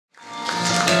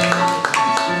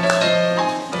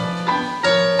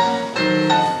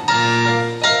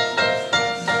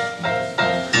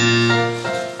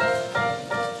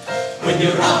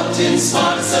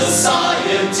smart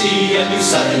society and you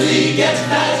suddenly get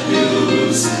bad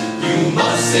news. You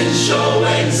mustn't show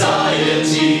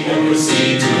anxiety and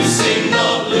proceed to sing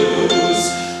the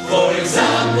blues. For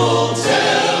example,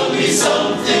 tell me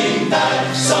something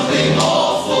bad, something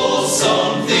awful,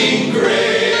 something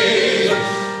grave,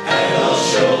 and I'll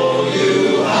show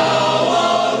you how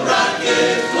a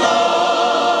racket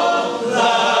club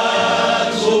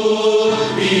that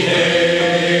would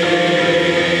behave.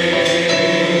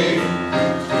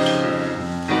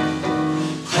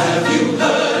 Have you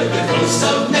heard the coast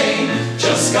of Maine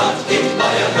just got hit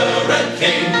by a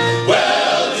hurricane?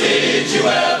 Well, did you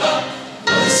ever?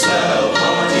 What a swell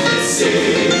party this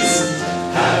is.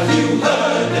 Have you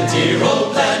heard the dear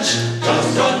old Blanche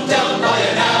just run down by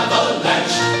an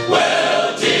avalanche?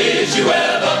 Well, did you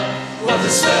ever? What a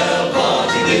swell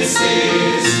party this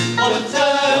is. What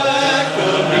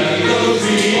daiquiris,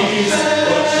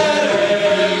 what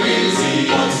cherries,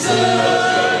 what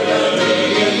celery,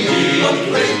 what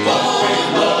great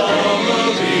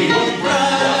bombery, what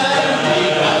brandy,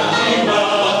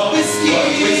 what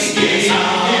whiskey,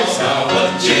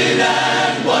 what gin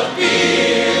and what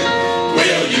beer.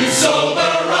 Will you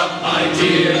sober up, my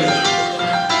dear?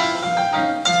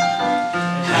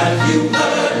 Have you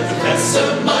heard Professor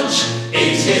Munch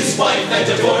ate his wife and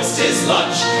divorced his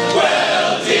lunch?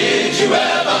 Well, did you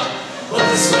ever? What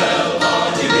a swell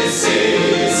party this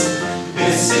is.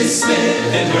 Mrs.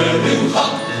 Smith and her new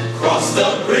hump crossed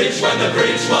the bridge when the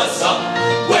bridge was up.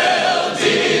 Well,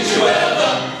 did you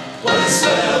ever? What a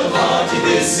swell party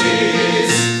this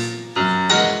is.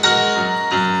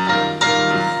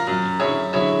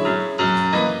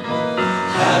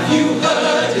 Have you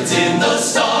heard it's in the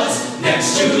stars?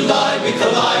 Next July we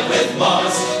collide with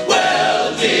Mars.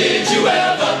 Well, did you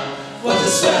ever? What a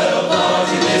swell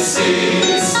party this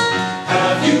is.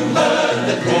 Have you heard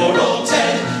that poor old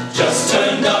Ted just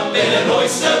turned up in an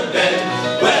oyster bed?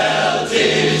 Well,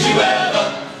 did you ever?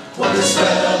 What a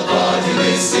swell party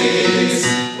this is.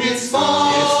 It's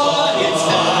fun, it's fun, it's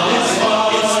fun, it's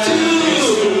fun, it's too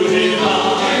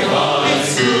high,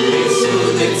 it's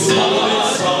good, it's smart,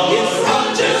 it's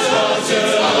Rogers, what's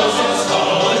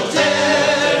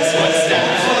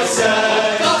dance, what's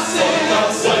sad,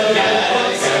 what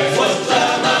gags, what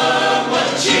glamour, what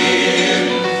cheer.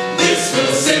 This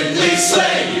will simply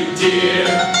slay you, dear.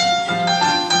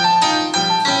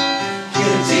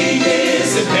 Guillotine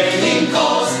isn't paying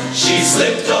calls. She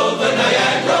slipped over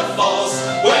Niagara Falls.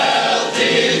 Well,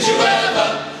 did you ever?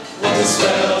 What a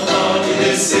swell party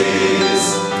this is.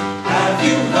 Have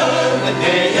you heard that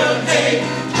Mayor Hay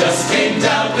just came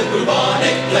down with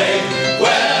bubonic plague?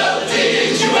 Well,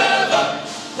 did you ever?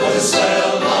 What a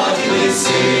swell party this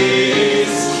is.